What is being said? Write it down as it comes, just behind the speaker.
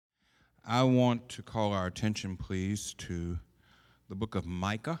I want to call our attention, please, to the book of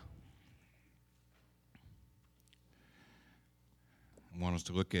Micah. I want us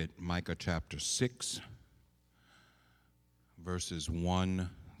to look at Micah chapter 6, verses 1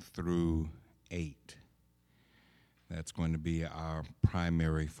 through 8. That's going to be our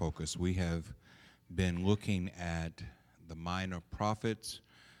primary focus. We have been looking at the minor prophets,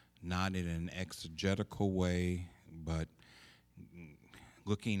 not in an exegetical way, but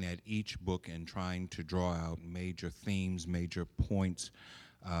looking at each book and trying to draw out major themes, major points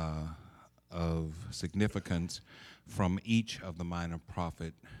of significance from each of the minor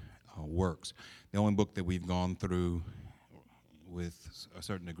prophet works. The only book that we've gone through with a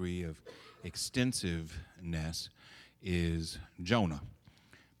certain degree of extensiveness is Jonah,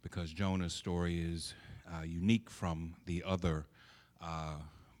 because Jonah's story is unique from the other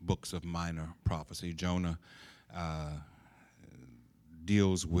books of minor prophecy. Jonah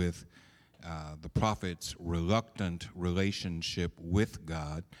deals with the prophet's reluctant relationship with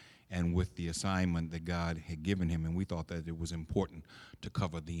God and with the assignment that God had given him, and we thought that it was important to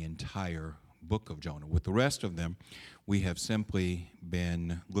cover the entire book of Jonah. With the rest of them, we have simply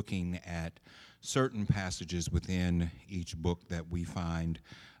been looking at certain passages within each book that we find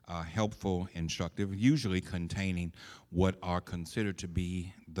helpful, instructive, usually containing what are considered to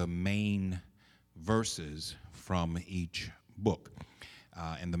be the main verses from each book.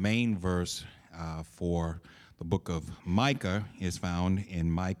 And the main verse for the book of Micah is found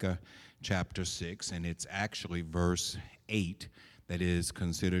in Micah chapter 6, and it's actually verse 8 that is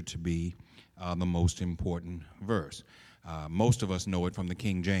considered to be the most important verse. Most of us know it from the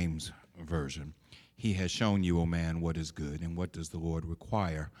King James Version. He has shown you, O man, what is good, and what does the Lord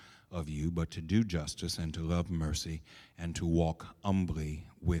require of you, but to do justice and to love mercy and to walk humbly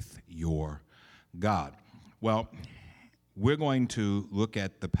with your God. Well, we're going to look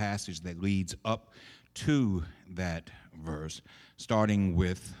at the passage that leads up to that verse, starting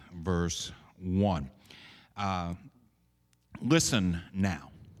with verse 1. Listen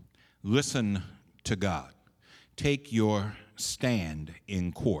now. Listen to God. Take your stand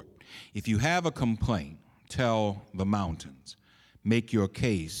in court. If you have a complaint, tell the mountains. Make your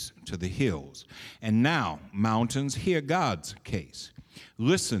case to the hills. And now, mountains, hear God's case.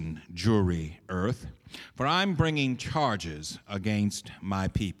 Listen, jury, earth, for I'm bringing charges against my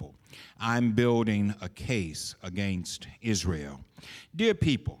people. I'm building a case against Israel. Dear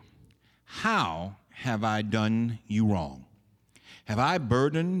people, how have I done you wrong? Have I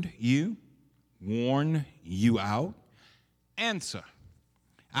burdened you, worn you out? Answer.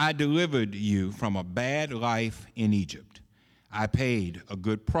 I delivered you from a bad life in Egypt. I paid a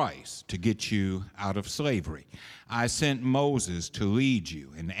good price to get you out of slavery. I sent Moses to lead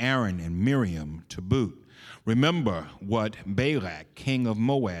you, and Aaron and Miriam to boot. Remember what Balak, king of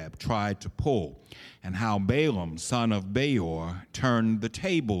Moab, tried to pull, and how Balaam, son of Beor, turned the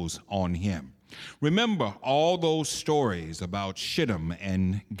tables on him. Remember all those stories about Shittim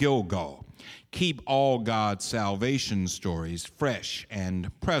and Gilgal. Keep all God's salvation stories fresh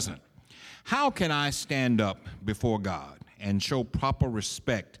and present. How can I stand up before God and show proper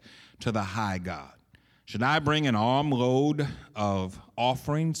respect to the high God? Should I bring an armload of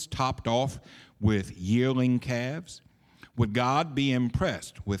offerings topped off with yearling calves? Would God be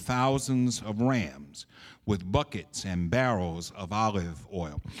impressed with thousands of rams, with buckets and barrels of olive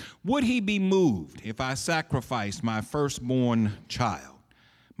oil? Would he be moved if I sacrificed my firstborn child,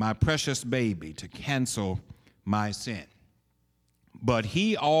 my precious baby, to cancel my sin? But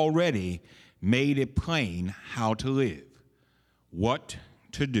he already made it plain how to live, what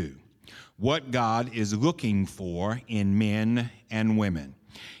to do, what God is looking for in men and women.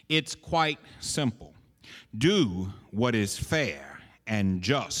 It's quite simple. Do what is fair and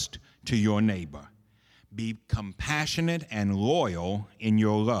just to your neighbor. Be compassionate and loyal in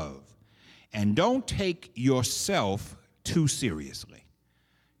your love. And don't take yourself too seriously.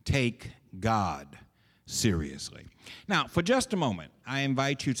 Take God seriously. Now, for just a moment, I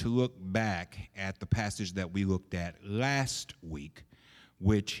invite you to look back at the passage that we looked at last week,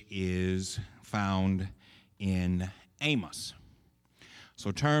 which is found in Amos.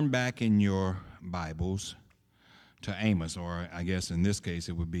 So turn back in your Bibles to Amos, or I guess in this case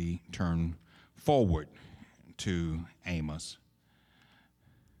it would be turn forward to Amos.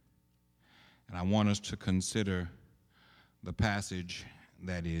 And I want us to consider the passage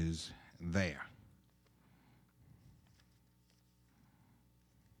that is there.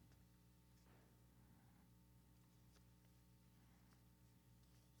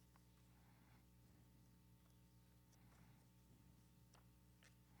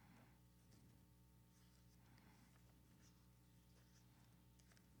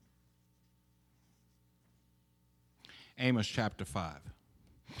 Amos chapter 5,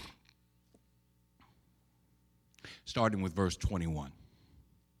 starting with verse 21.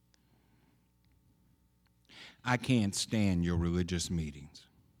 I can't stand your religious meetings.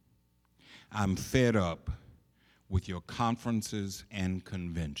 I'm fed up with your conferences and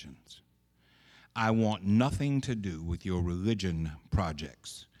conventions. I want nothing to do with your religion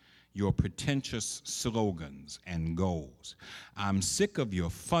projects, your pretentious slogans and goals. I'm sick of your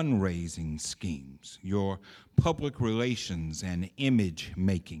fundraising schemes, your public relations and image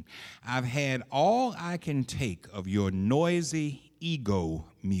making. I've had all I can take of your noisy ego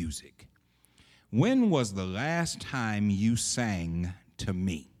music. When was the last time you sang to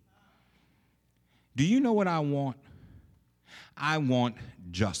me? Do you know what I want? I want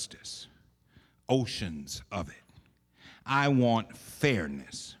justice, oceans of it. I want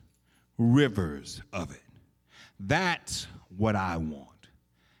fairness, rivers of it. That's what I want.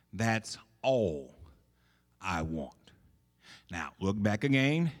 That's all I want. Now, look back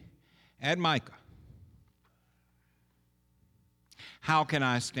again at Micah. How can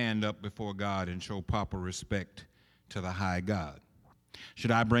I stand up before God and show proper respect to the high God?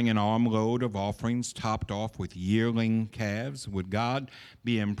 Should I bring an armload of offerings topped off with yearling calves? Would God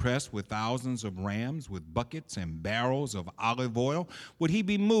be impressed with thousands of rams, with buckets and barrels of olive oil? Would he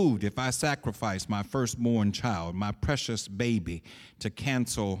be moved if I sacrificed my firstborn child, my precious baby, to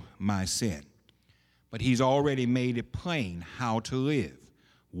cancel my sin? But he's already made it plain how to live,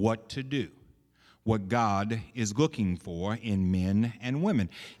 what to do, what God is looking for in men and women.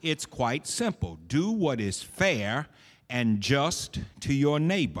 It's quite simple. Do what is fair and just to your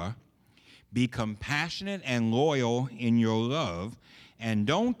neighbor. Be compassionate and loyal in your love, and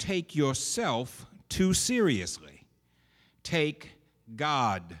don't take yourself too seriously. Take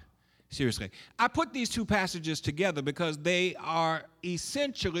God seriously. I put these two passages together because they are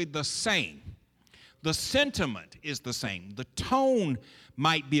essentially the same. The sentiment is the same. The tone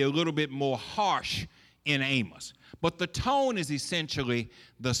might be a little bit more harsh in Amos, but the tone is essentially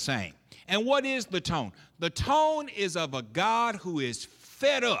the same. And what is the tone? The tone is of a God who is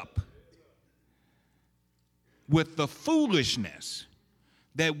fed up with the foolishness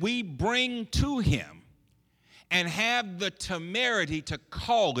that we bring to him and have the temerity to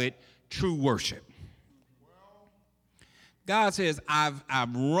call it true worship. God says, I've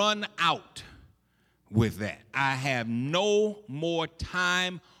run out with that. I have no more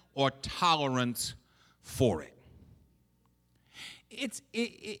time or tolerance for it.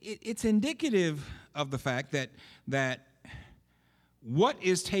 It's indicative of the fact that what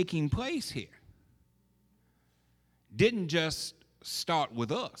is taking place here didn't just start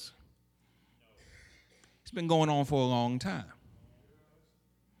with us. It's been going on for a long time.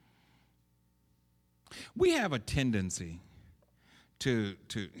 We have a tendency to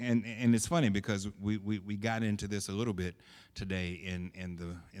and it's funny because we got into this a little bit today in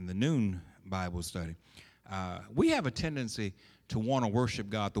the noon Bible study. We have a tendency to want to worship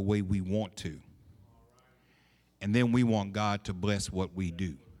God the way we want to. And then we want God to bless what we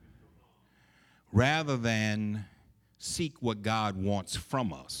do. Rather than seek what God wants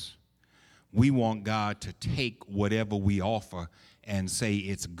from us, we want God to take whatever we offer and say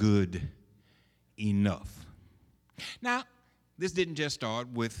it's good enough. Now, this didn't just start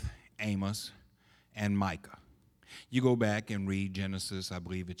with Amos and Micah. You go back and read Genesis, I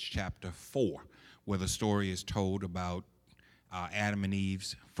believe it's chapter 4, where the story is told about Adam and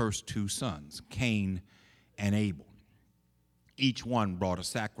Eve's first two sons, Cain and Abel. Each one brought a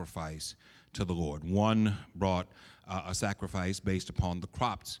sacrifice to the Lord. One brought a sacrifice based upon the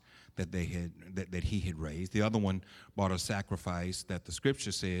crops that he had raised. The other one brought a sacrifice that the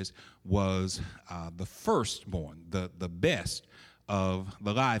scripture says was the firstborn, the best of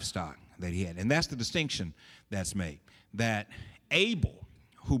the livestock that he had. And that's the distinction that's made. That Abel,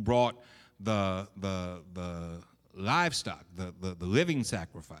 who brought the livestock, the living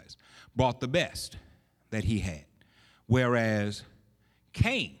sacrifice, brought the best that he had. Whereas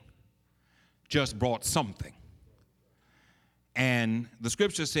Cain just brought something. And the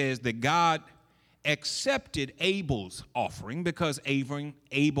scripture says that God accepted Abel's offering because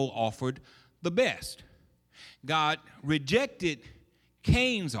Abel offered the best. God rejected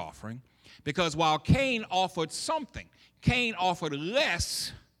Cain's offering because while Cain offered something, Cain offered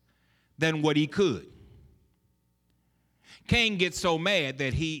less than what he could. Cain gets so mad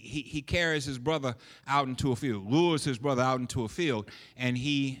that he carries his brother out into a field, lures his brother out into a field, and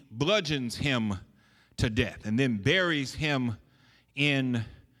he bludgeons him to death and then buries him in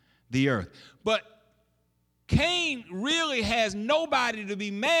the earth. But Cain really has nobody to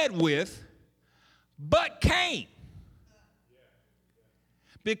be mad with but Cain.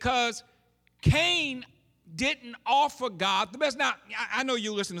 Because Cain didn't offer God the best. Now, I know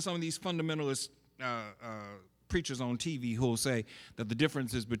you listen to some of these fundamentalist preachers on TV who will say that the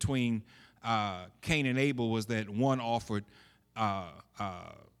differences between Cain and Abel was that one offered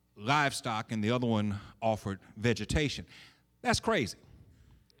livestock and the other one offered vegetation. That's crazy.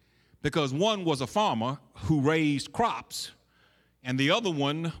 Because one was a farmer who raised crops, and the other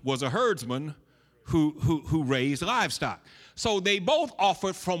one was a herdsman who raised livestock. So they both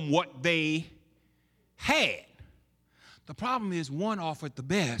offered from what they had. The problem is one offered the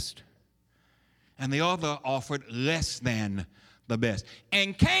best, and the other offered less than the best.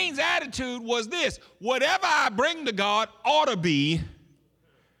 And Cain's attitude was this: whatever I bring to God ought to be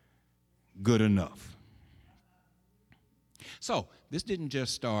good enough. So this didn't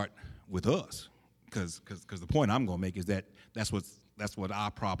just start with us, because the point I'm going to make is that that's what our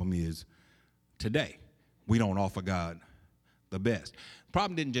problem is today. We don't offer God the best. The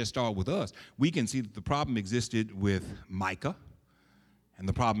problem didn't just start with us. We can see that the problem existed with Micah, and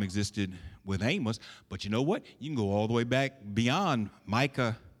the problem existed with Amos. But you know what? You can go all the way back beyond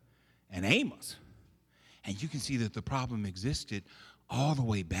Micah and Amos, and you can see that the problem existed all the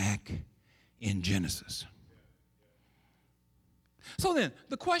way back in Genesis. So then,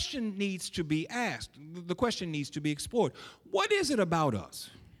 the question needs to be asked. The question needs to be explored. What is it about us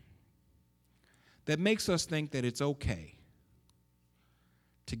that makes us think that it's okay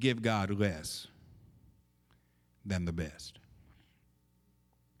to give God less than the best?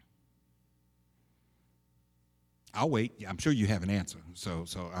 I'll wait. I'm sure you have an answer. So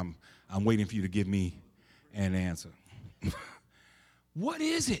I'm waiting for you to give me an answer. What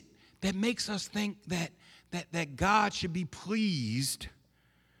is it that makes us think that God should be pleased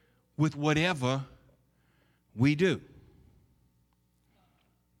with whatever we do?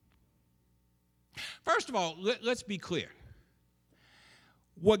 First of all, let's be clear.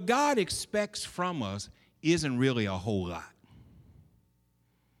 What God expects from us isn't really a whole lot.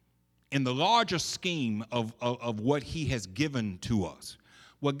 In the larger scheme of what he has given to us,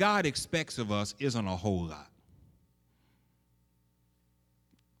 what God expects of us isn't a whole lot.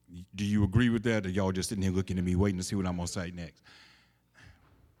 Do you agree with that, or y'all just sitting here looking at me waiting to see what I'm going to say next?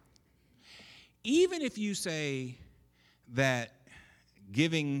 Even if you say that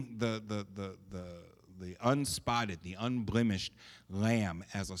giving the unspotted, the unblemished lamb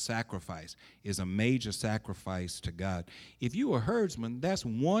as a sacrifice is a major sacrifice to God, if you're a herdsman, that's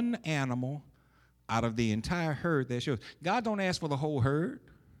one animal out of the entire herd that's yours. God don't ask for the whole herd.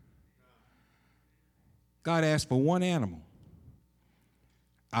 God asks for one animal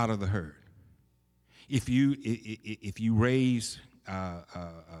out of the herd. If you raise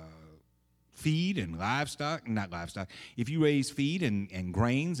feed and if you raise feed and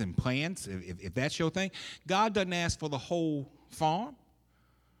grains and plants, if that's your thing, God doesn't ask for the whole farm.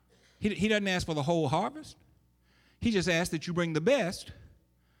 He doesn't ask for the whole harvest. He just asks that you bring the best,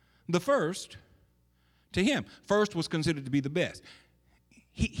 the first, to him. First was considered to be the best.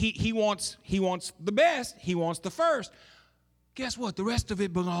 He wants the best. He wants the first. Guess what? The rest of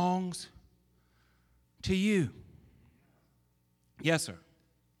it belongs to you. Yes, sir.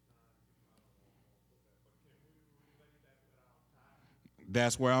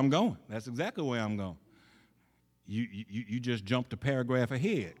 That's where I'm going. That's exactly where I'm going. You just jumped a paragraph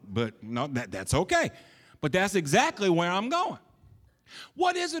ahead, but no, that's okay. But that's exactly where I'm going.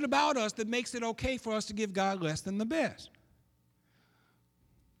 What is it about us that makes it okay for us to give God less than the best?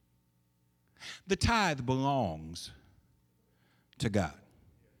 The tithe belongs to God.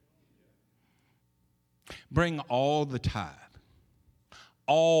 Bring all the tithe.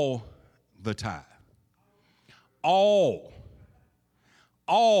 All the tithe. All.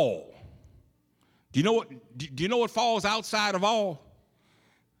 Do you know what falls outside of all?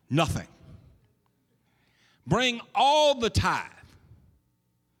 Nothing. Bring all the tithe.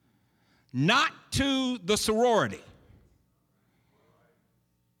 Not to the sorority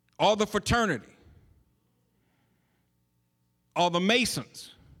or the fraternity or the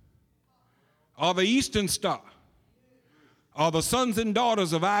Masons or the Eastern Star or the sons and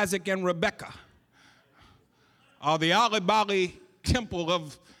daughters of Isaac and Rebekah or the Ali Bali Temple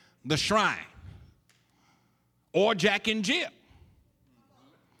of the Shrine or Jack and Jill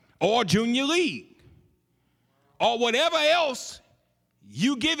or Junior League or whatever else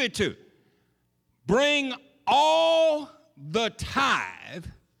you give it to. Bring all the tithe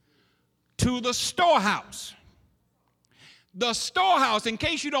to the storehouse. The storehouse, in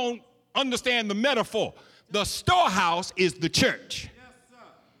case you don't understand the metaphor, the storehouse is the church.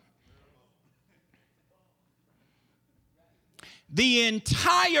 The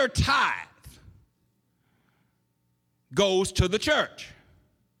entire tithe goes to the church.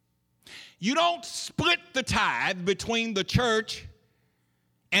 You don't split the tithe between the church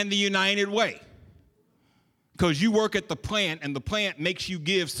and the United Way. Because you work at the plant, and the plant makes you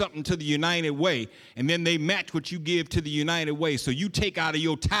give something to the United Way, and then they match what you give to the United Way. So you take out of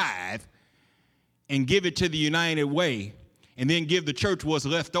your tithe and give it to the United Way, and then give the church what's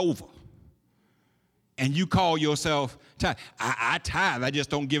left over. And you call yourself tithe. I tithe, I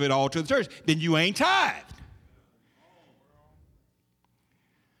just don't give it all to the church. Then you ain't tithed.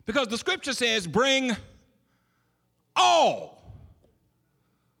 Because the scripture says, bring all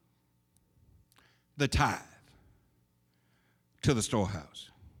the tithe to the storehouse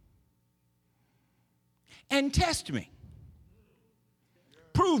and test me.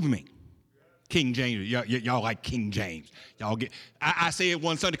 Prove me. King James, y'all like King James. Y'all get. I said it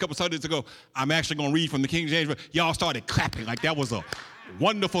one Sunday, a couple Sundays ago. I'm actually going to read from the King James. Y'all started clapping like that was a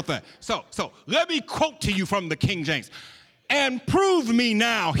wonderful thing. So let me quote to you from the King James. And prove me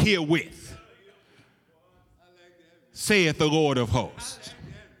now herewith, saith the Lord of hosts.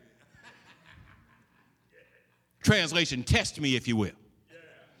 Translation, test me if you will.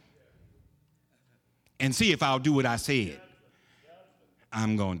 And see if I'll do what I said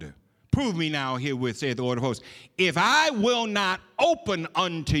I'm going to. Prove me now herewith, saith the Lord of hosts, if I will not open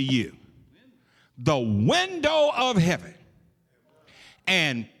unto you the window of heaven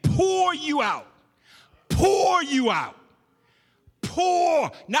and pour you out,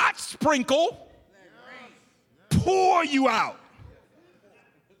 not sprinkle, pour you out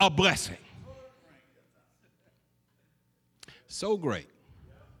a blessing. So great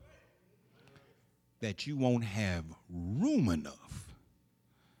that you won't have room enough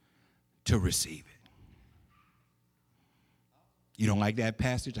to receive it. You don't like that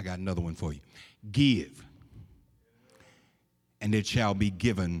passage? I got another one for you. Give, and it shall be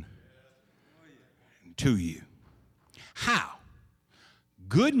given to you. How?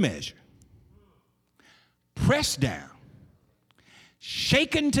 Good measure, pressed down,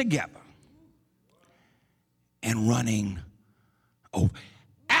 shaken together, and running over.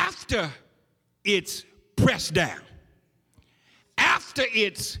 After it's pressed down, after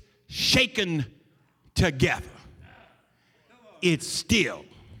it's shaken together, it's still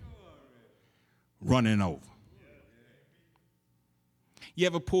running over. You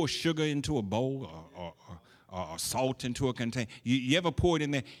ever pour sugar into a bowl or salt into a container? You ever pour it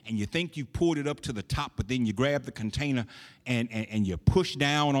in there and you think you poured it up to the top, but then you grab the container and you push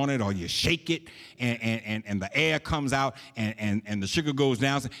down on it, or you shake it and the air comes out and the sugar goes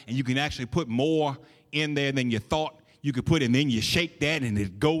down, and you can actually put more in there than you thought you could put, and then you shake that and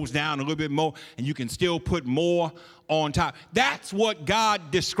it goes down a little bit more, and you can still put more on top. That's what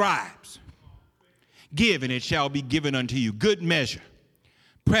God describes. Give, and it shall be given unto you. Good measure,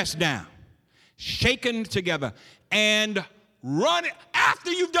 pressed down, shaken together, and run it.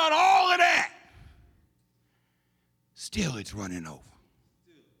 After you've done all of that, still it's running over.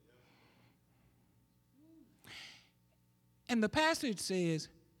 And the passage says,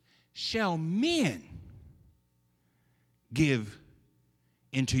 shall men give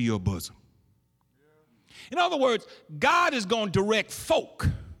into your bosom. In other words, God is going to direct folk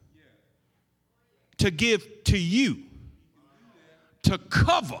to give to you to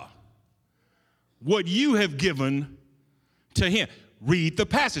cover what you have given to him. Read the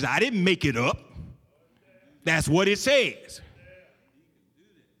passage. I didn't make it up. That's what it says.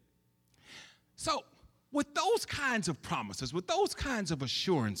 So, with those kinds of promises, with those kinds of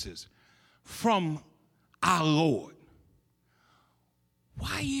assurances from our Lord,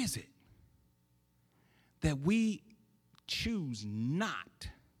 why is it that we choose not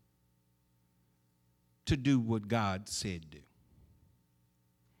to do what God said do?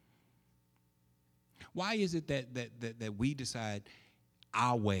 Why is it that we decide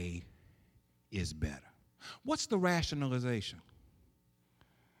our way is better? What's the rationalization?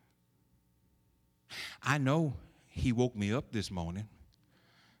 I know he woke me up this morning,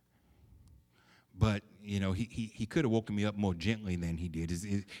 but you know, he could have woken me up more gently than he did.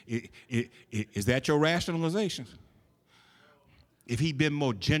 Is that your rationalization? If he'd been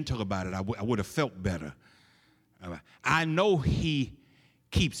more gentle about it, I would have felt better. I know he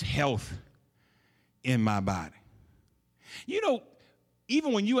keeps health in my body. You know,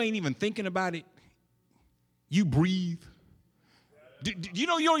 even when you ain't even thinking about it, you breathe. Do you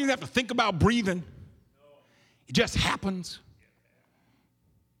know you don't even have to think about breathing? It just happens.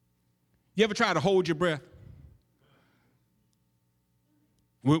 You ever try to hold your breath?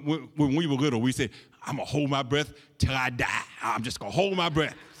 When we were little, we said, I'm going to hold my breath till I die. I'm just going to hold my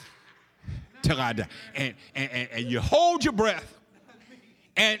breath till I die. And you hold your breath,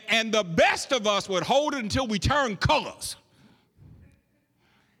 and the best of us would hold it until we turn colors.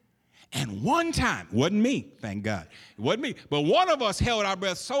 And one time, wasn't me, thank God, it wasn't me, but one of us held our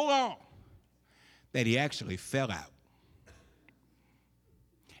breath so long that he actually fell out.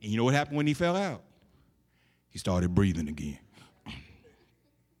 And you know what happened when he fell out? He started breathing again.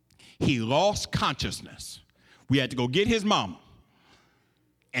 He lost consciousness. We had to go get his mama.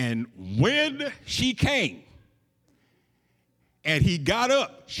 And when she came and he got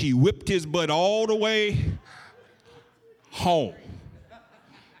up, she whipped his butt all the way home.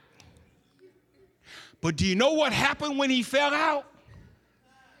 But do you know what happened when he fell out?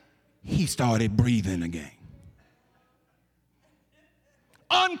 He started breathing again.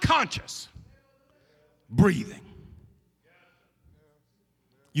 Unconscious breathing.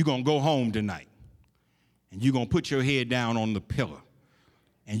 You're going to go home tonight, and you're going to put your head down on the pillow,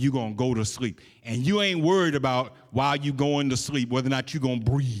 and you're going to go to sleep. And you ain't worried about while you going to sleep whether or not you're going to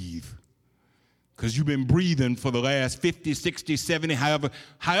breathe, because you've been breathing for the last 50, 60, 70, however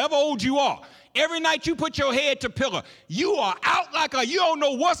old you are. Every night you put your head to pillow, you are out like you don't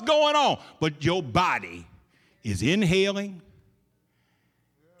know what's going on, but your body is inhaling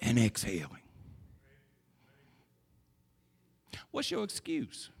and exhaling. What's your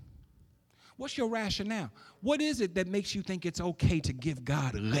excuse? What's your rationale? What is it that makes you think it's okay to give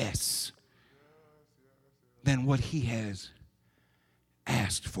God less than what he has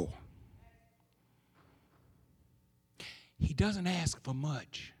asked for? He doesn't ask for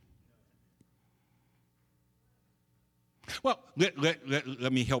much. Well,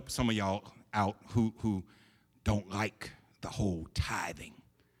 let me help some of y'all out who don't like the whole tithing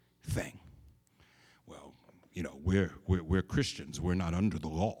thing. Well, you know, we're Christians. We're not under the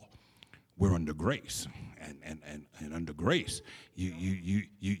law. We're under grace, and under grace, you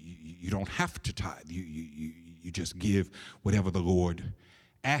don't have to tithe. You just give whatever the Lord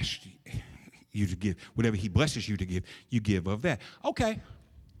asks you to give, whatever he blesses you to give, you give of that. Okay,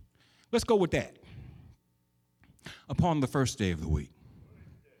 let's go with that. Upon the first day of the week,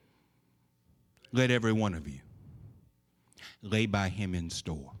 let every one of you lay by him in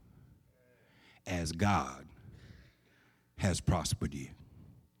store as God has prospered you.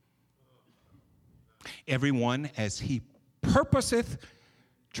 Everyone as he purposeth.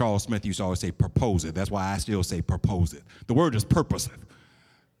 Charles Smith used to always say purposeth. That's why I still say purposeth. The word is purposeth.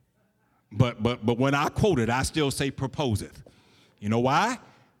 But when I quote it, I still say purposeth. You know why?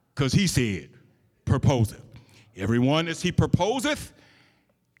 Because he said purposeth. Everyone as he purposeth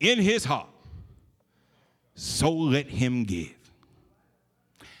in his heart, so let him give.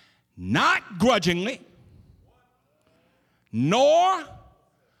 Not grudgingly, nor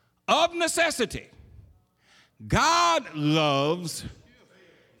of necessity. God loves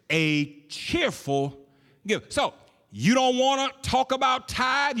a cheerful giver. So, you don't want to talk about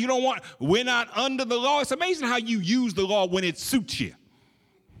tithe. We're not under the law. It's amazing how you use the law when it suits you.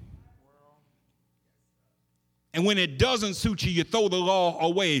 And when it doesn't suit you, you throw the law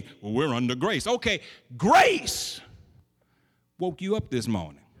away. Well, we're under grace. Okay, grace woke you up this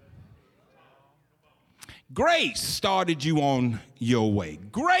morning. Grace started you on your way.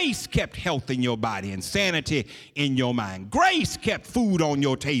 Grace kept health in your body and sanity in your mind. Grace kept food on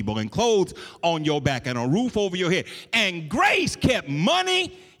your table and clothes on your back and a roof over your head. And grace kept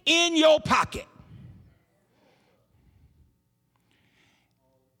money in your pocket.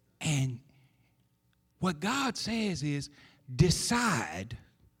 And what God says is, decide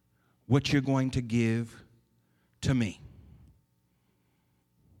what you're going to give to me.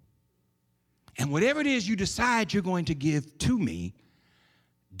 And whatever it is you decide you're going to give to me,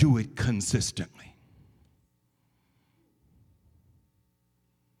 do it consistently.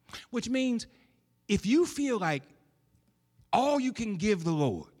 Which means if you feel like all you can give the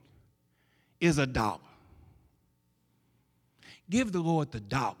Lord is $1, give the Lord the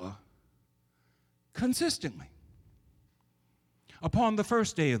 $1 consistently upon the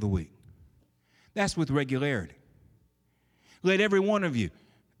first day of the week. That's with regularity. Let every one of you,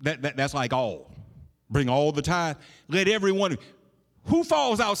 that's like all. Bring all the tithe. Let every one of you. Who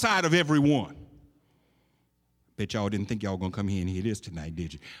falls outside of every one? Bet y'all didn't think y'all were going to come here and hear this tonight,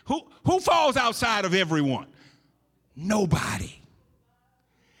 did you? Who falls outside of everyone? Nobody.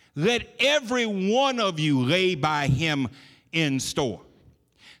 Let every one of you lay by him in store.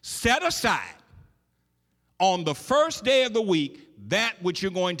 Set aside on the first day of the week that which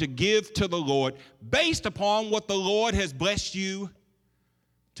you're going to give to the Lord based upon what the Lord has blessed you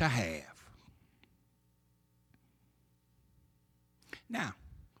to have. Now,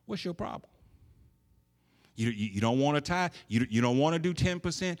 what's your problem? You don't want to tithe? You don't want to do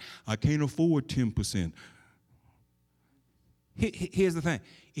 10%? I can't afford 10%. Here's the thing.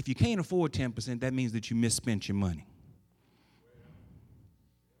 If you can't afford 10%, that means that you misspent your money.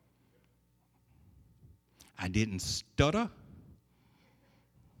 I didn't stutter.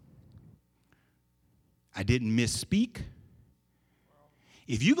 I didn't misspeak.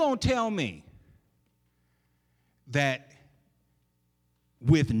 If you're going to tell me that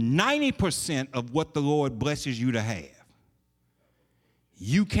with 90% of what the Lord blesses you to have,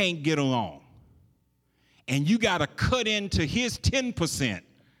 you can't get along, and you got to cut into his 10%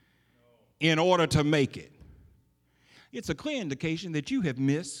 in order to make it, it's a clear indication that you have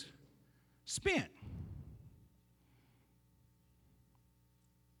misspent.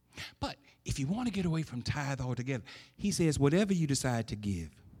 But if you want to get away from tithe altogether, he says, whatever you decide to give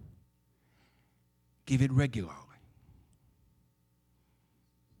it regularly.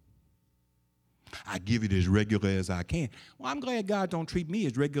 I give it as regular as I can. Well, I'm glad God don't treat me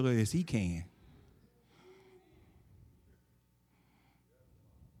as regular as he can.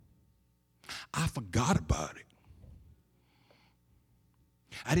 I forgot about it.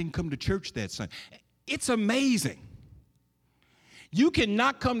 I didn't come to church that Sunday. It's amazing. You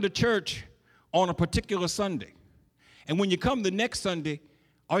cannot come to church on a particular Sunday. And when you come the next Sunday,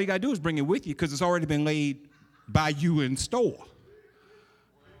 all you got to do is bring it with you because it's already been laid by you in store.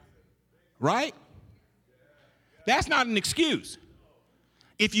 Right? That's not an excuse.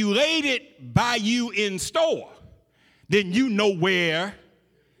 If you laid it by you in store, then you know where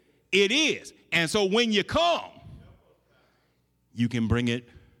it is. And so when you come, you can bring it.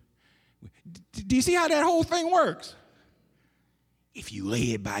 Do you see how that whole thing works? If you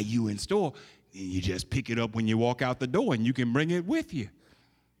lay it by you in store, then you just pick it up when you walk out the door and you can bring it with you.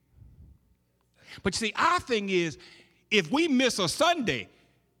 But you see, our thing is, if we miss a Sunday,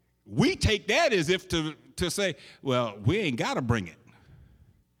 we take that as if to say, well, we ain't got to bring it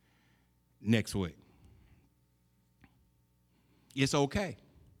next week. It's okay.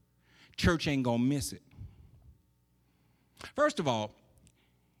 Church ain't going to miss it. First of all,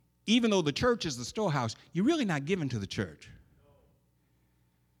 even though the church is the storehouse, you're really not giving to the church.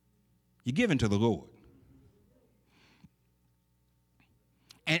 You're giving to the Lord.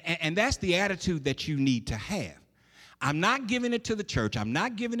 And that's the attitude that you need to have. I'm not giving it to the church. I'm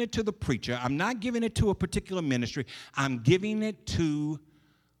not giving it to the preacher. I'm not giving it to a particular ministry. I'm giving it to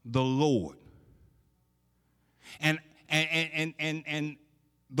the Lord. And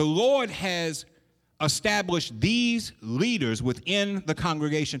the Lord has established these leaders within the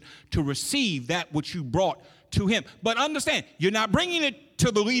congregation to receive that which you brought to him. But understand, you're not bringing it to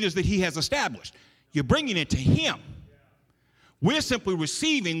the leaders that he has established. You're bringing it to him. We're simply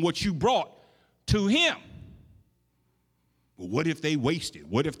receiving what you brought to him. Well, what if they waste it?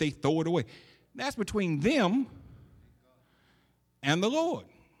 What if they throw it away? That's between them and the Lord.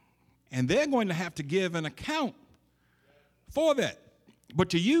 And they're going to have to give an account for that. But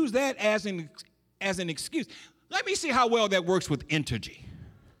to use that as an excuse, let me see how well that works with Entergy.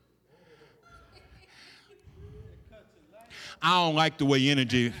 I don't like the way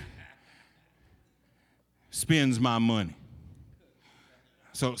Entergy spends my money.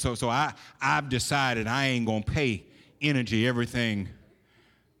 So I've decided I ain't going to pay Entergy everything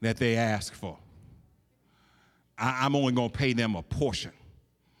that they ask for. I'm only going to pay them a portion.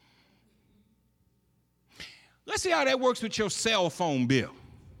 Let's see how that works with your cell phone bill.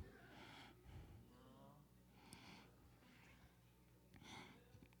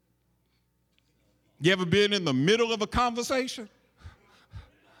 You ever been in the middle of a conversation?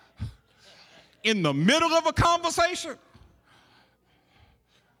 In the middle of a conversation?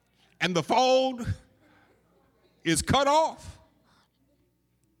 And the phone is cut off?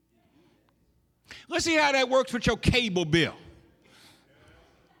 Let's see how that works with your cable bill.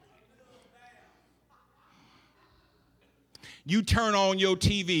 You turn on your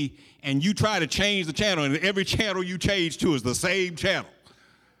TV and you try to change the channel, and every channel you change to is the same channel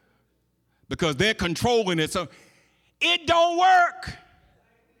because they're controlling it. So it don't work.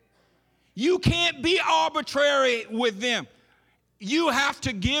 You can't be arbitrary with them. You have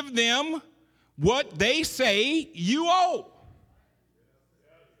to give them what they say you owe.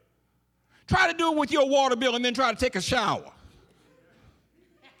 Try to do it with your water bill and then try to take a shower.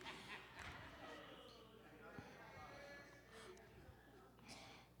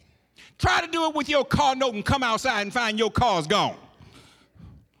 Try to do it with your car note and come outside and find your car's gone.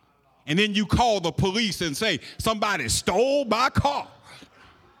 And then you call the police and say, somebody stole my car.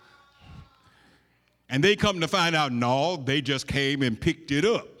 And they come to find out, no, they just came and picked it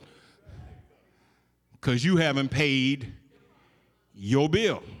up because you haven't paid your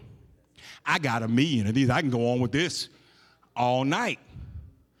bill. I got 1 million of these. I can go on with this all night.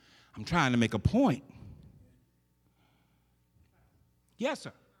 I'm trying to make a point. Yes,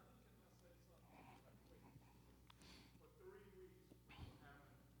 sir.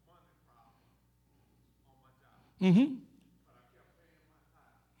 Mm-hmm.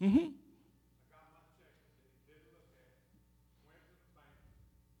 Mm-hmm.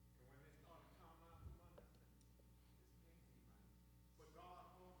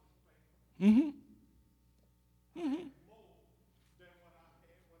 Mm-hmm. Mm-hmm.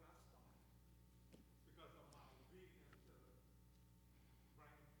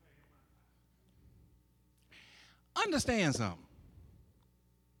 Understand something.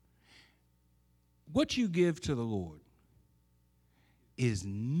 What you give to the Lord is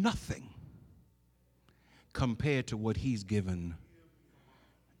nothing compared to what he's given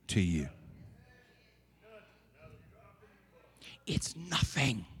to you. It's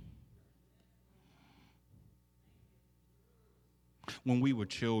nothing. When we were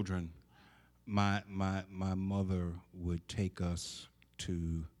children, my mother would take us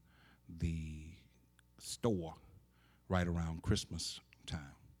to the store right around Christmas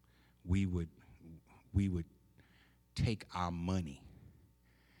time. We would take our money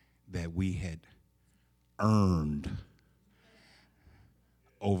that we had earned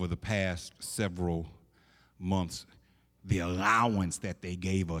over the past several months, the allowance that they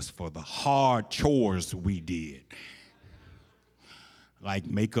gave us for the hard chores we did, like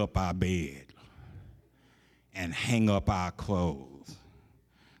make up our bed and hang up our clothes.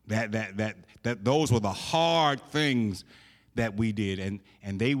 Those were the hard things that we did,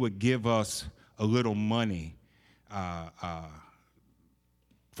 and they would give us a little money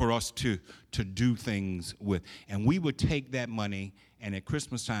for us to do things with. And we would take that money, and at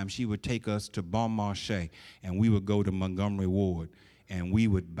Christmas time, she would take us to Bon Marché, and we would go to Montgomery Ward, and we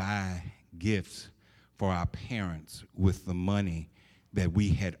would buy gifts for our parents with the money that we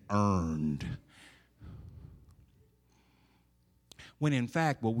had earned. When in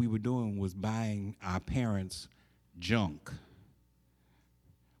fact, what we were doing was buying our parents junk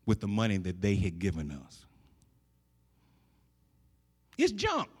with the money that they had given us. It's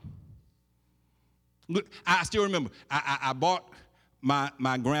junk. Look, I still remember, I bought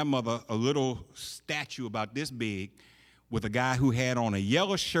my grandmother a little statue about this big with a guy who had on a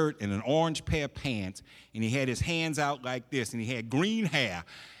yellow shirt and an orange pair of pants, and he had his hands out like this, and he had green hair,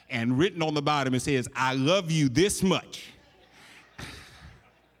 and written on the bottom it says, "I love you this much."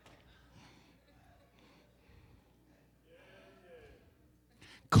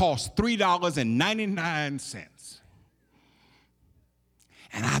 Cost $3.99.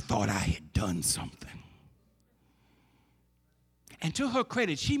 And I thought I had done something. And to her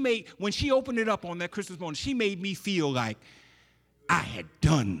credit, when she opened it up on that Christmas morning, she made me feel like I had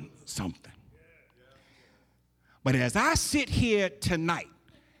done something. But as I sit here tonight,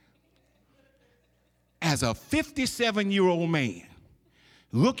 as a 57-year-old man,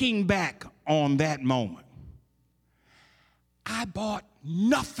 looking back on that moment, I bought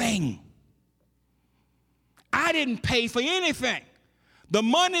nothing. I didn't pay for anything. The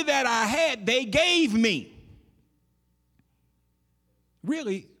money that I had, they gave me.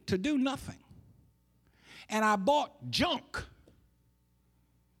 Really, to do nothing. And I bought junk.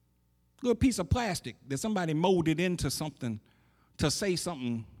 Little piece of plastic that somebody molded into something to say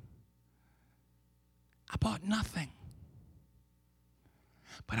something. I bought nothing.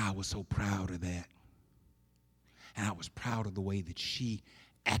 But I was so proud of that. And I was proud of the way that she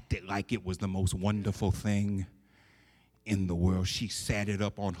acted like it was the most wonderful thing in the world. She sat it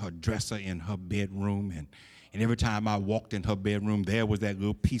up on her dresser in her bedroom, and every time I walked in her bedroom, there was that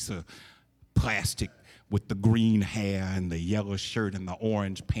little piece of plastic with the green hair and the yellow shirt and the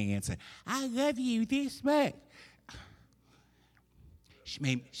orange pants, and "I love you this much." She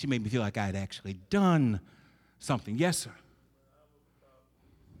made me feel like I had actually done something. Yes, sir.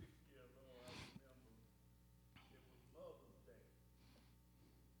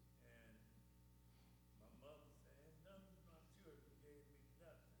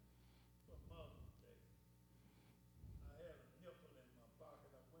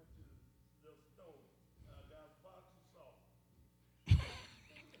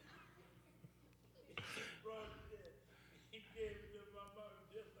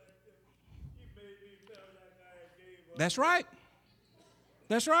 That's right.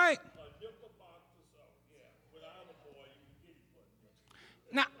 That's right.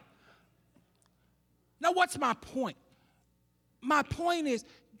 Now what's my point? My point is,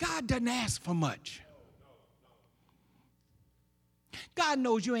 God doesn't ask for much. God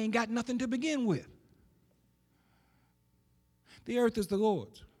knows you ain't got nothing to begin with. The earth is the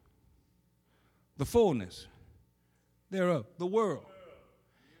Lord's, the fullness thereof, the world,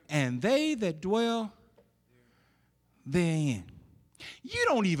 and they that dwell therein. You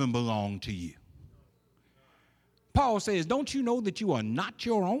don't even belong to you. Paul says, don't you know that you are not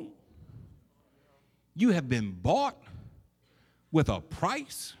your own? You have been bought with a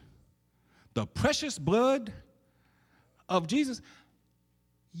price, the precious blood of Jesus.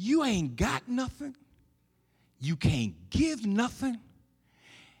 You ain't got nothing. You can't give nothing.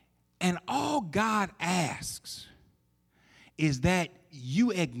 And all God asks is that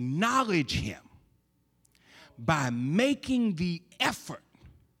you acknowledge him by making the effort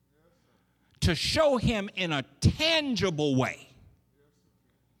to show him in a tangible way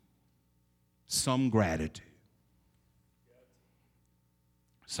some gratitude,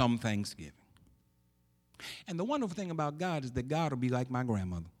 some thanksgiving. And the wonderful thing about God is that God will be like my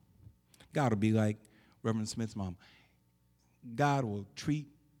grandmother. God will be like Reverend Smith's mom. God will treat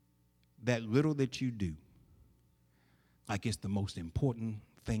that little that you do like it's the most important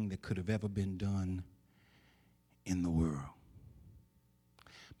thing that could have ever been done in the world.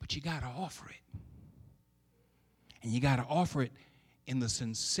 But you got to offer it. And you got to offer it in the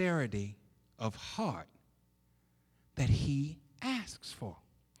sincerity of heart that he asks for.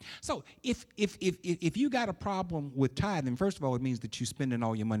 So if you got a problem with tithing, first of all, it means that you're spending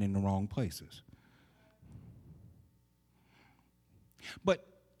all your money in the wrong places. But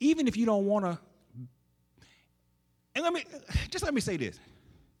even if you don't want to, and let me say this.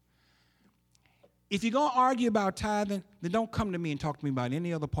 If you're going to argue about tithing, then don't come to me and talk to me about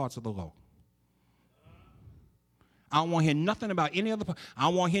any other parts of the law. I don't want to hear nothing about any other part. I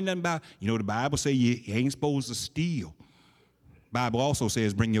don't want to hear nothing about, the Bible says you ain't supposed to steal. The Bible also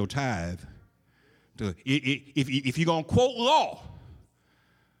says bring your tithe. If you're going to quote law,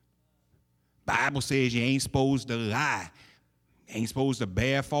 the Bible says you ain't supposed to lie. Ain't supposed to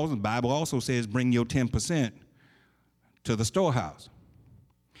bear false. The Bible also says bring your 10% to the storehouse.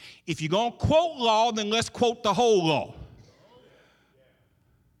 If you're going to quote law, then let's quote the whole law.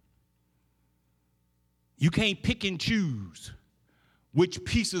 You can't pick and choose which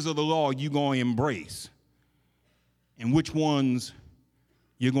pieces of the law you're going to embrace and which ones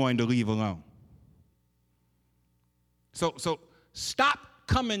you're going to leave alone. So stop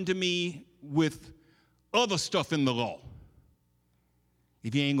coming to me with other stuff in the law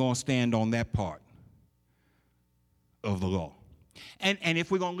if you ain't going to stand on that part of the law. And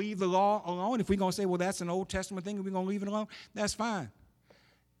if we're going to leave the law alone, if we're going to say, well, that's an Old Testament thing and we're going to leave it alone, that's fine.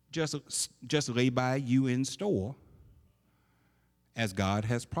 Just lay by you in store as God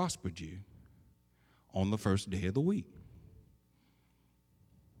has prospered you on the first day of the week.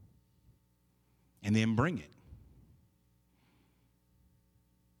 And then bring it.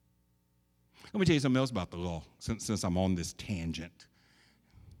 Let me tell you something else about the law, since I'm on this tangent.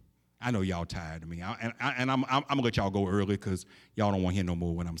 I know y'all tired of me, and I'm going to let y'all go early because y'all don't want to hear no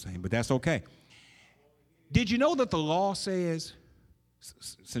more what I'm saying, but that's okay. Did you know that the law says,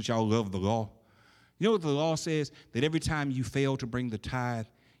 since y'all love the law, you know what the law says? That every time you fail to bring the tithe,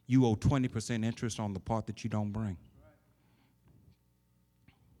 you owe 20% interest on the part that you don't bring.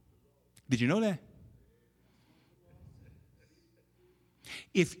 Did you know that?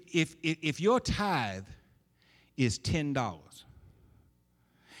 If your tithe is $10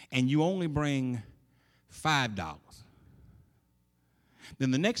 and you only bring $5,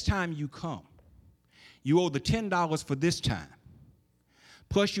 then the next time you come, you owe the $10 for this time,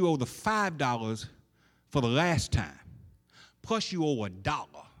 plus you owe the $5 for the last time, plus you owe $1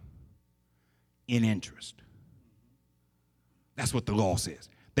 in interest. That's what the law says.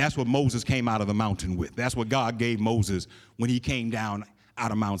 That's what Moses came out of the mountain with. That's what God gave Moses when he came down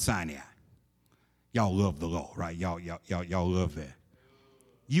out of Mount Sinai. Y'all love the law, right? Y'all love that.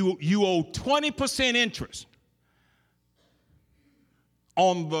 You owe 20% interest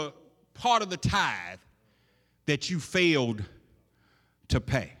on the part of the tithe that you failed to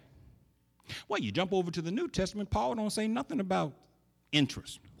pay. Well, you jump over to the New Testament, Paul don't say nothing about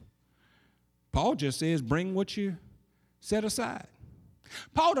interest. Paul just says bring what you set aside.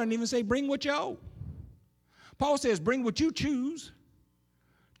 Paul doesn't even say bring what you owe. Paul says bring what you choose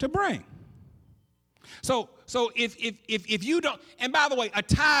to bring. So if you don't, and by the way, a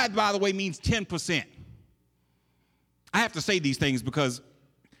tithe, by the way, means 10%. I have to say these things because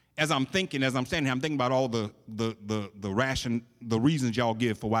as I'm standing here, I'm thinking about all the reasons y'all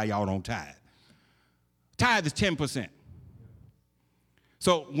give for why y'all don't tithe. Tithe is 10%.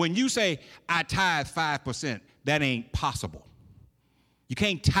 So when you say I tithe 5%, that ain't possible. You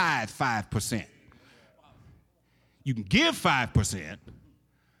can't tithe 5%. You can give 5%, but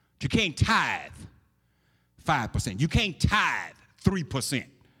you can't tithe 5%. You can't tithe 3%.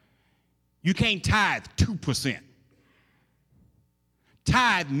 You can't tithe 2%.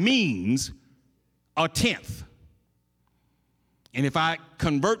 Tithe means a tenth. And if I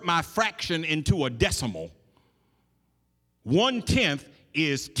convert my fraction into a decimal, 1/10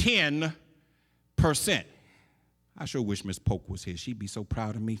 is 10%. I sure wish Miss Polk was here. She'd be so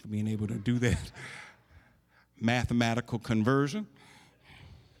proud of me for being able to do that mathematical conversion.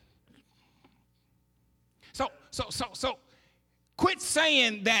 So quit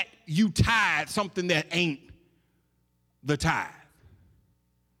saying that you tithe something that ain't the tithe.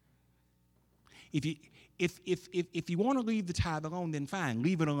 If you want to leave the tithe alone, then fine,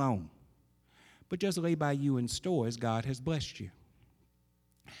 leave it alone. But just lay by you and store as God has blessed you.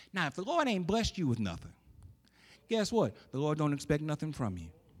 Now, if the Lord ain't blessed you with nothing, guess what? The Lord don't expect nothing from you.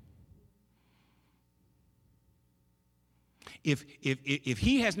 If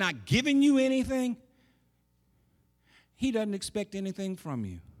he has not given you anything, he doesn't expect anything from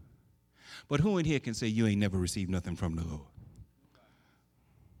you. But who in here can say you ain't never received nothing from the Lord?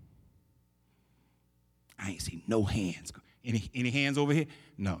 I ain't seen no hands. Any hands over here?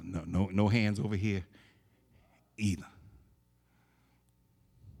 No hands over here either.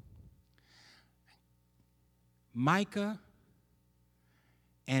 Micah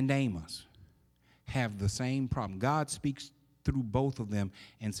and Amos have the same problem. God speaks through both of them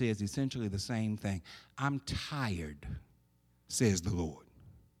and says essentially the same thing. I'm tired, says the Lord,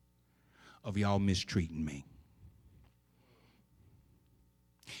 of y'all mistreating me.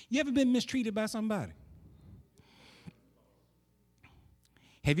 You ever been mistreated by somebody?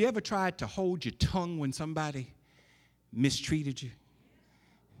 Have you ever tried to hold your tongue when somebody mistreated you?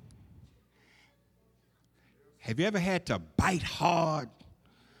 Have you ever had to bite hard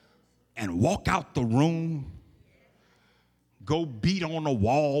and walk out the room, go beat on a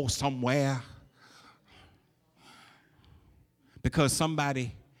wall somewhere because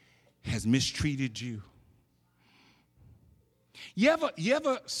somebody has mistreated you? You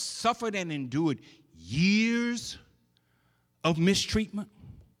ever suffered and endured years of mistreatment?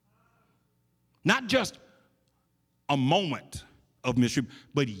 Not just a moment of mistreatment,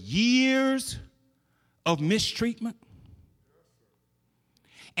 but years of mistreatment.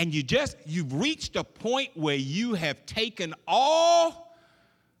 And you've reached a point where you have taken all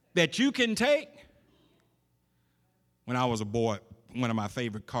that you can take. When I was a boy, one of my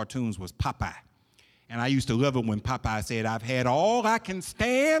favorite cartoons was Popeye. And I used to love it when Popeye said, I've had all I can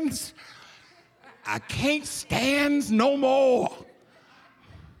stand. I can't stand no more.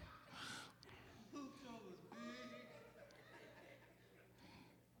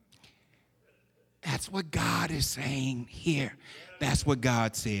 That's what God is saying here. That's what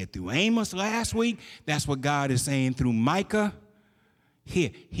God said through Amos last week. That's what God is saying through Micah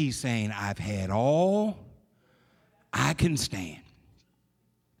here. He's saying, I've had all I can stand.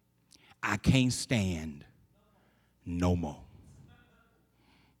 I can't stand no more.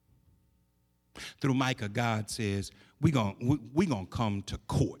 Through Micah, God says, we're gonna come to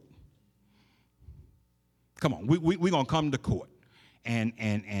court. Come on, we're going to come to court. And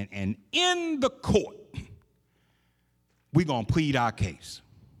in the court, we're going to plead our case.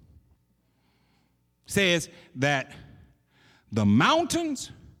 Says that the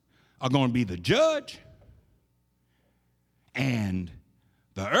mountains are going to be the judge, and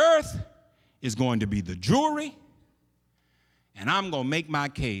the earth is going to be the jury, and I'm going to make my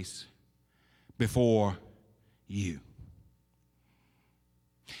case before you.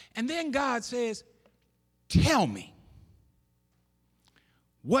 And then God says, tell me,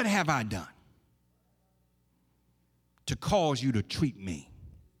 what have I done to cause you to treat me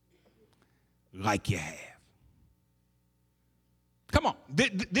like you have? Come on,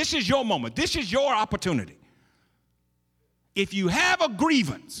 this is your moment. This is your opportunity. If you have a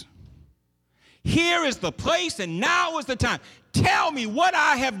grievance, here is the place and now is the time. Tell me what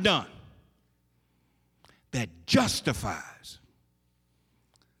I have done that justifies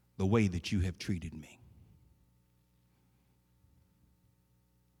the way that you have treated me.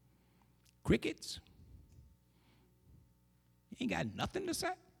 Crickets? You ain't got nothing to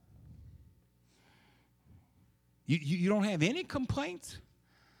say? You don't have any complaints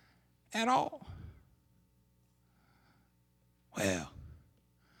at all? Well,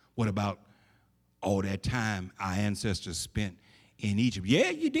 what about all that time our ancestors spent in Egypt? Yeah,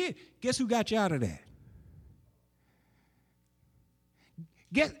 you did. Guess who got you out of that?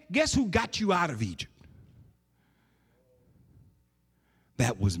 Guess who got you out of Egypt?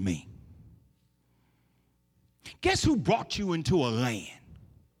 That was me. Guess who brought you into a land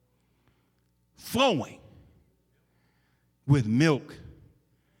flowing with milk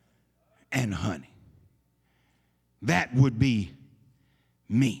and honey? That would be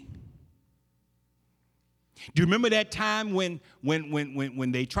me. Do you remember that time when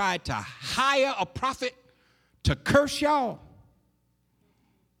they tried to hire a prophet to curse y'all?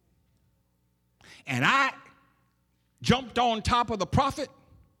 And I jumped on top of the prophet.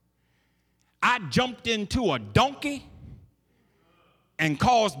 I jumped into a donkey and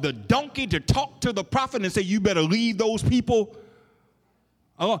caused the donkey to talk to the prophet and say, you better leave those people.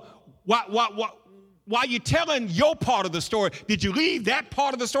 While you're telling your part of the story, did you leave that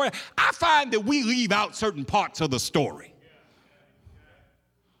part of the story? I find that we leave out certain parts of the story.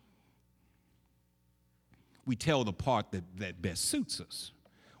 We tell the part that best suits us.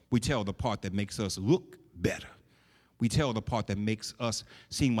 We tell the part that makes us look better. We tell the part that makes us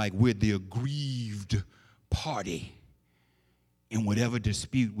seem like we're the aggrieved party in whatever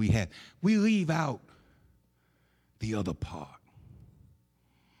dispute we have. We leave out the other part.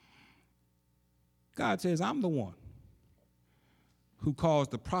 God says, I'm the one who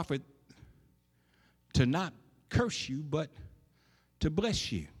caused the prophet to not curse you, but to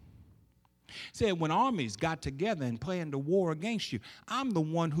bless you. Said when armies got together and planned a war against you, I'm the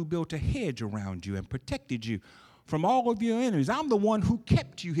one who built a hedge around you and protected you from all of your enemies. I'm the one who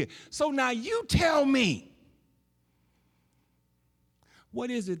kept you here. So now you tell me, what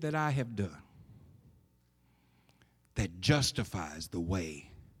is it that I have done that justifies the way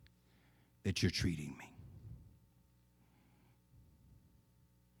that you're treating me?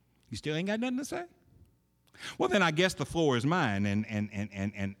 You still ain't got nothing to say? Well, then I guess the floor is mine,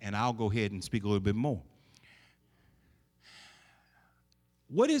 and I'll go ahead and speak a little bit more.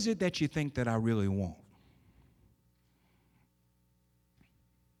 What is it that you think that I really want?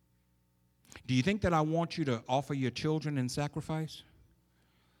 Do you think that I want you to offer your children in sacrifice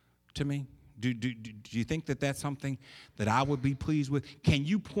to me? Do you think that that's something that I would be pleased with? Can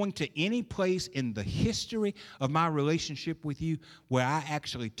you point to any place in the history of my relationship with you where I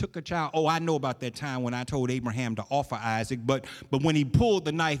actually took a child? Oh, I know about that time when I told Abraham to offer Isaac, but when he pulled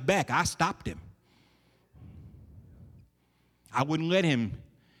the knife back, I stopped him. I wouldn't let him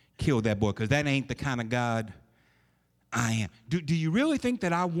kill that boy because that ain't the kind of God I am. Do you really think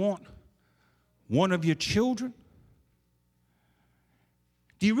that I want one of your children?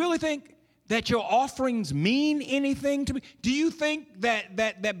 Do you really think that your offerings mean anything to me? Do you think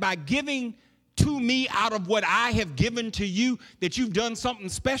that by giving to me out of what I have given to you, that you've done something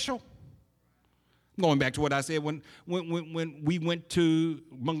special? I'm going back to what I said when we went to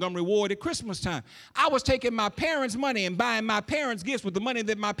Montgomery Ward at Christmas time. I was taking my parents' money and buying my parents' gifts with the money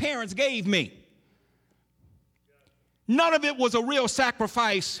that my parents gave me. None of it was a real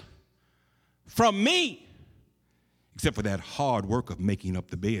sacrifice from me, except for that hard work of making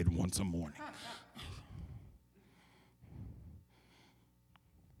up the bed once a morning.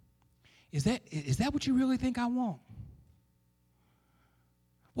 Is that what you really think I want?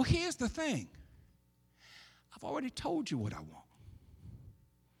 Well, here's the thing. I've already told you what I want.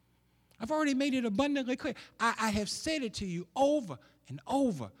 I've already made it abundantly clear. I have said it to you over and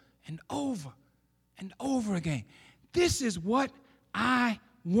over and over and over again. This is what I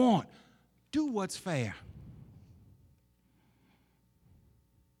want. Do what's fair.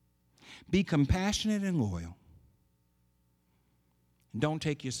 Be compassionate and loyal. Don't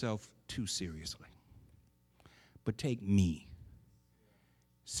take yourself too seriously, but take me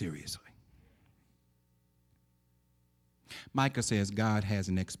seriously. Micah says God has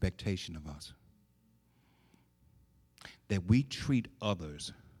an expectation of us that we treat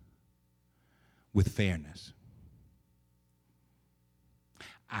others with fairness.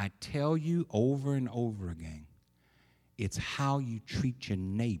 I tell you over and over again, it's how you treat your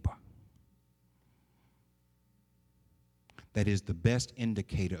neighbor that is the best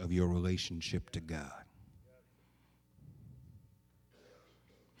indicator of your relationship to God.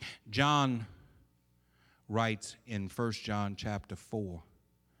 John writes in 1 John chapter 4,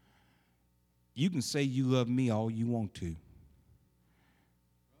 you can say you love me all you want to,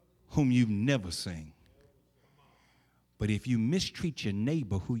 whom you've never seen. But if you mistreat your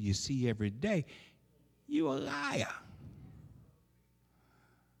neighbor who you see every day, you're a liar.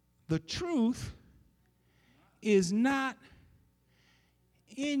 The truth is not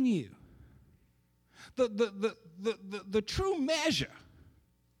in you. The true measure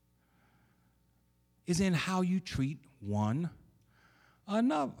is in how you treat one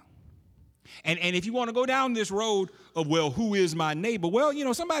another. And if you want to go down this road of, well, who is my neighbor? Well,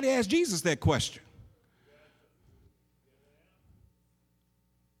 somebody asked Jesus that question.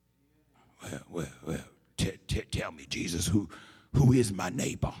 Well, tell me, Jesus, who is my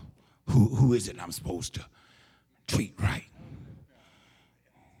neighbor? Who is it I'm supposed to treat right?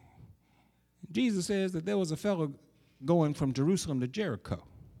 Jesus says that there was a fellow going from Jerusalem to Jericho.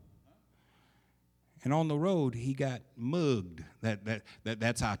 And on the road, he got mugged.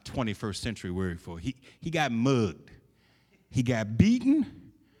 That's our 21st century word for it. He got mugged. He got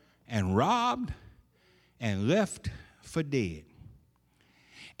beaten and robbed and left for dead.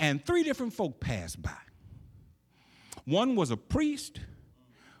 and 3 different folk passed by. One was a priest,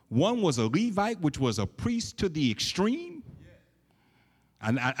 one was a Levite, which was a priest to the extreme.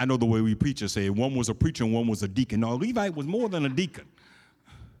 I know the way we preachers say one was a preacher and one was a deacon. No, a Levite was more than a deacon.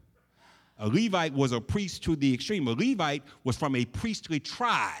 A Levite was a priest to the extreme. A Levite was from a priestly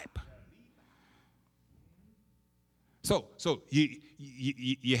tribe. So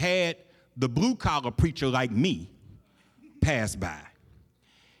you had the blue-collar preacher like me pass by.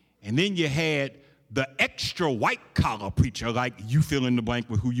 And then you had the extra white-collar preacher like you fill in the blank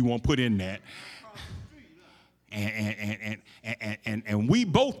with who you want to put in that. And we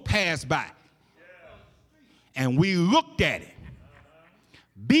both passed by. And we looked at it,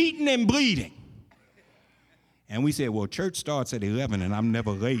 beating and bleeding. And we said, well, church starts at 11 and I'm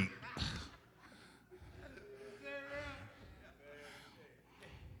never late.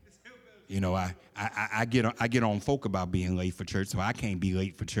 You know, I get on folk about being late for church, so I can't be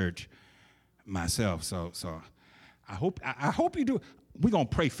late for church myself. So I hope you do. We're gonna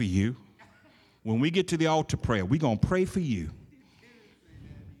pray for you. When we get to the altar prayer, we're gonna pray for you.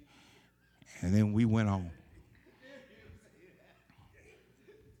 And then we went on.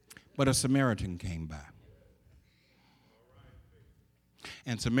 But a Samaritan came by.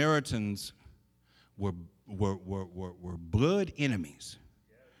 And Samaritans were blood enemies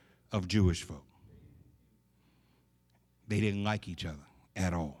of Jewish folk. They didn't like each other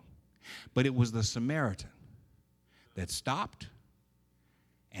at all. But it was the Samaritan that stopped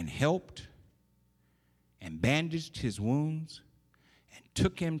and helped and bandaged his wounds and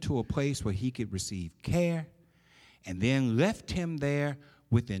took him to a place where he could receive care and then left him there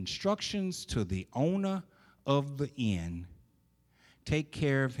with instructions to the owner of the inn. Take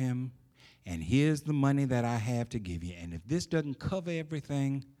care of him, and here's the money that I have to give you. And if this doesn't cover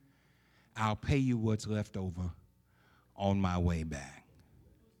everything, I'll pay you what's left over on my way back.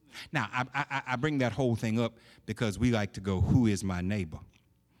 Now, I bring that whole thing up because we like to go, who is my neighbor?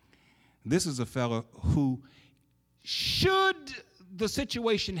 This is a fellow who, should the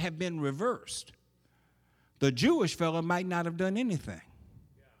situation have been reversed, the Jewish fellow might not have done anything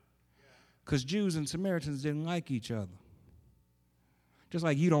because Jews and Samaritans didn't like each other. Just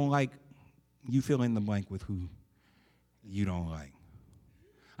like you don't like, you fill in the blank with who you don't like.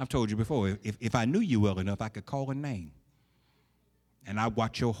 I've told you before, if I knew you well enough, I could call a name. And I'd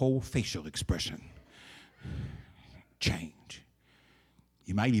watch your whole facial expression change.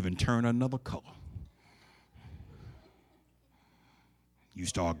 You might even turn another color. You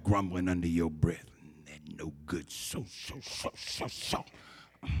start grumbling under your breath. That no good, so.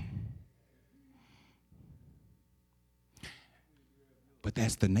 But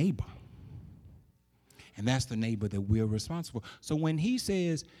that's the neighbor. And that's the neighbor that we're responsible. So when he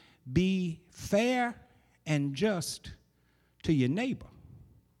says, be fair and just to your neighbor,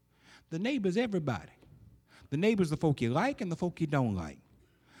 the neighbor's everybody. The neighbor's the folk you like and the folk you don't like.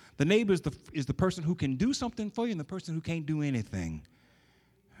 The neighbor is the person who can do something for you and the person who can't do anything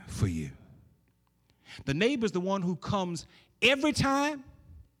for you. The neighbor's the one who comes every time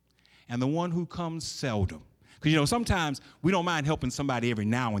and the one who comes seldom. Because, you know, sometimes we don't mind helping somebody every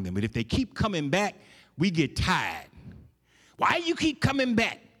now and then, but if they keep coming back, we get tired. Why you keep coming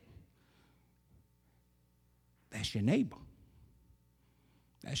back? That's your neighbor.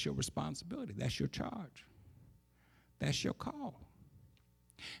 That's your responsibility. That's your charge. That's your call.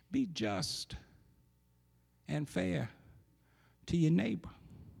 Be just and fair to your neighbor.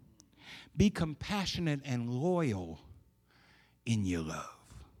 Be compassionate and loyal in your love.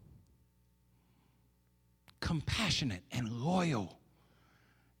 Compassionate and loyal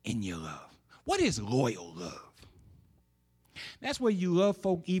in your love. What is loyal love? That's where you love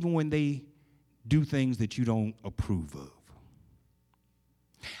folk even when they do things that you don't approve of.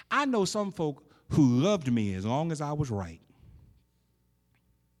 I know some folk who loved me as long as I was right.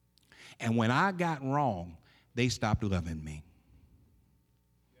 And when I got wrong, they stopped loving me.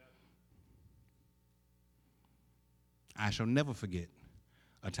 I shall never forget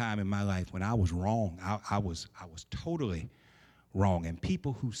a time in my life when I was wrong. I was totally wrong. And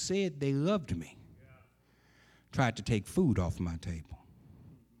people who said they loved me tried to take food off my table,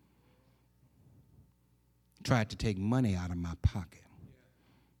 tried to take money out of my pocket.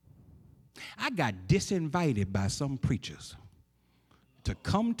 I got disinvited by some preachers to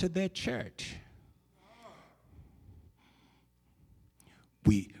come to their church.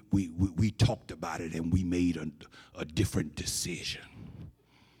 We talked about it and we made a different decision.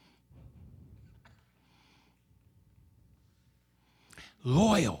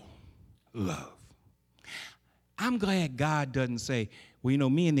 Loyal love. I'm glad God doesn't say, well, you know,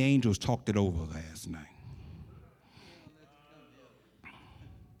 me and the angels talked it over last night.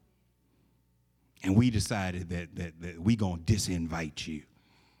 And we decided that we going to disinvite you.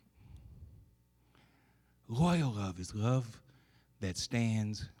 Loyal love is love that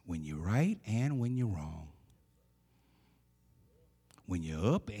stands when you're right and when you're wrong. When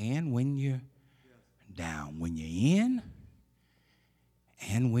you're up and when you're down. When you're in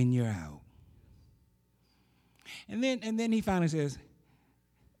and when you're out. And then he finally says,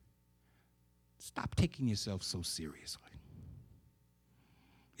 stop taking yourself so seriously.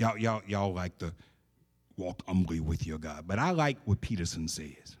 Y'all like to walk humbly with your God. But I like what Peterson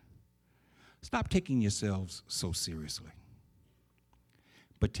says. Stop taking yourselves so seriously,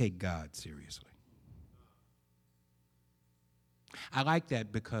 but take God seriously. I like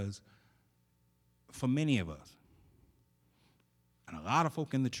that because for many of us, and a lot of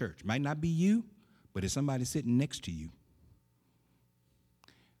folk in the church, might not be you, but it's somebody sitting next to you,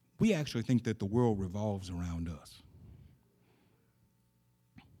 we actually think that the world revolves around us.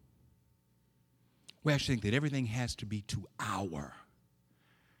 We actually think that everything has to be to our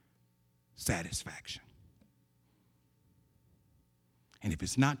satisfaction. And if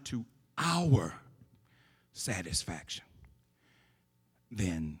it's not to our satisfaction,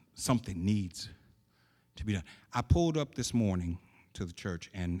 then something needs to be done. I pulled up this morning to the church,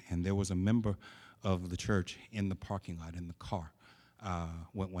 and there was a member of the church in the parking lot in the car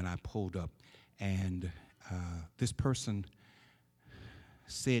when I pulled up. And this person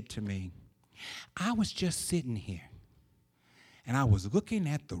said to me, I was just sitting here, and I was looking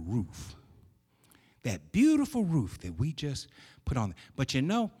at the roof, that beautiful roof that we just put on. But you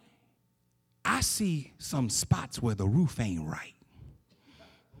know, I see some spots where the roof ain't right.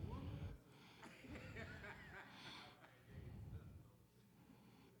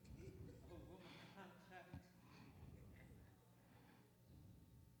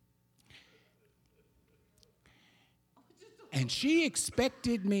 And she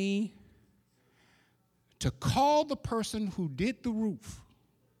expected me to call the person who did the roof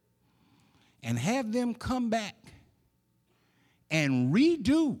and have them come back and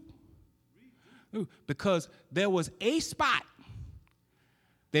redo, because there was a spot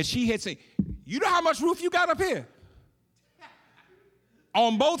that she had said, you know how much roof you got up here?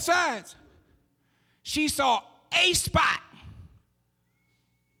 On both sides. She saw a spot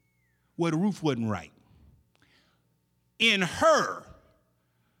where the roof wasn't right, in her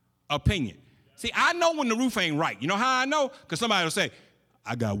opinion. See, I know when the roof ain't right. You know how I know? Because somebody will say,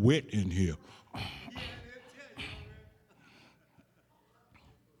 I got wet in here.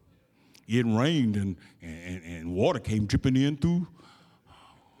 It rained and water came dripping in through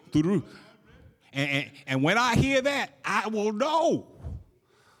the roof. And when I hear that, I will know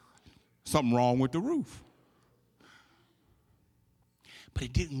something wrong with the roof. But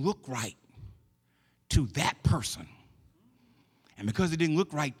it didn't look right to that person. And because it didn't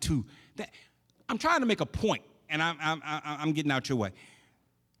look right to that, I'm trying to make a point, and I'm getting out your way.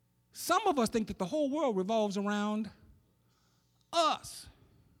 Some of us think that the whole world revolves around us.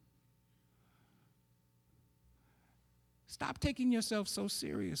 Stop taking yourself so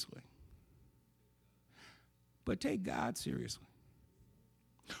seriously, but take God seriously.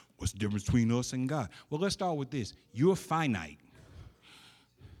 What's the difference between us and God? Well, let's start with this. You're finite,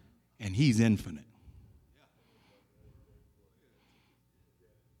 and He's infinite.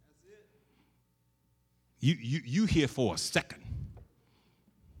 You here for a second.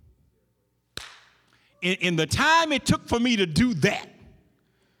 In the time it took for me to do that,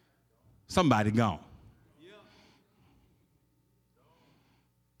 somebody gone.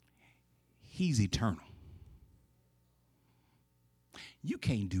 He's eternal. You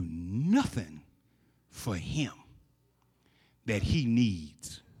can't do nothing for Him that He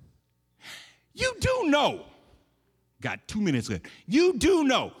needs. You do know, got 2 minutes left, you do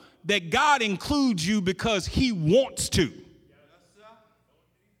know that God includes you because He wants to,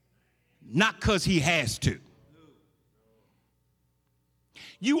 not because He has to.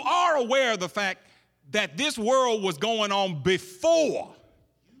 You are aware of the fact that this world was going on before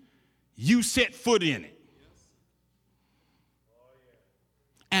you set foot in it.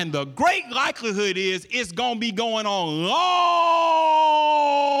 And the great likelihood is it's going to be going on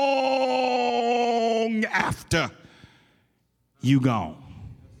long after you gone.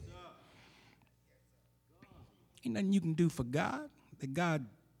 Ain't nothing you can do for God that God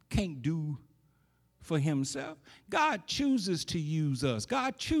can't do for Himself. God chooses to use us.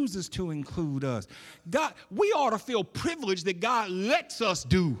 God chooses to include us. God, we ought to feel privileged that God lets us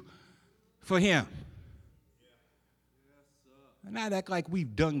do for Him. And not act like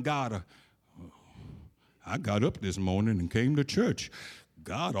we've done God I got up this morning and came to church.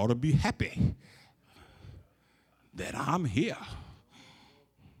 God ought to be happy that I'm here.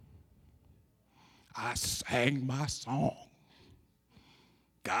 I sang my song.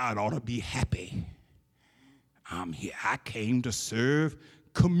 God ought to be happy. I'm here. I came to serve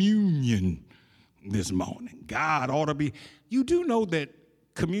communion this morning. God ought to be. You do know that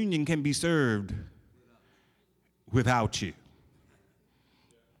communion can be served without you.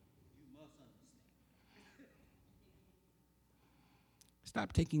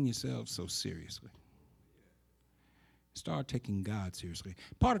 Stop taking yourself so seriously. Start taking God seriously.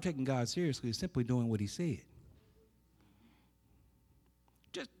 Part of taking God seriously is simply doing what he said.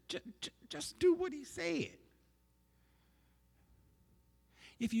 Just do what he said.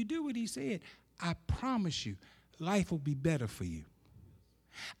 If you do what he said, I promise you, life will be better for you.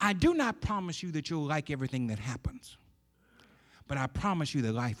 I do not promise you that you'll like everything that happens, but I promise you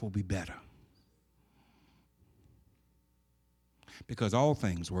that life will be better. Because all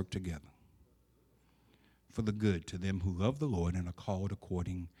things work together for the good to them who love the Lord and are called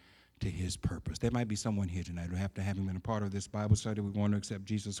according to his purpose. There might be someone here tonight who have to have been a part of this Bible study. We want to accept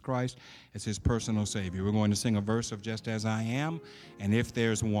Jesus Christ as his personal Savior. We're going to sing a verse of Just As I Am, and if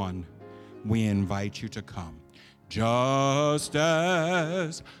there's one, we invite you to come. Just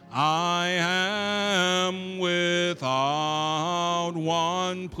as I am without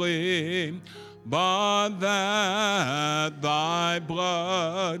one plea, but that thy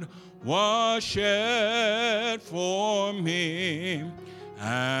blood was shed for me,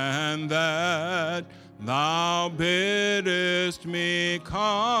 and that thou biddest me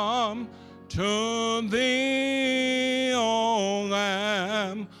come to thee, O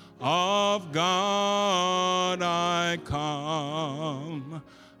Lamb of God, I come.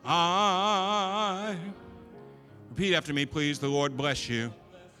 Repeat after me, please. The Lord bless you.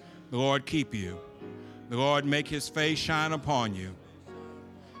 The Lord keep you. The Lord make his face shine upon you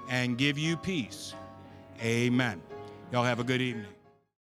and give you peace. Amen. Y'all have a good evening.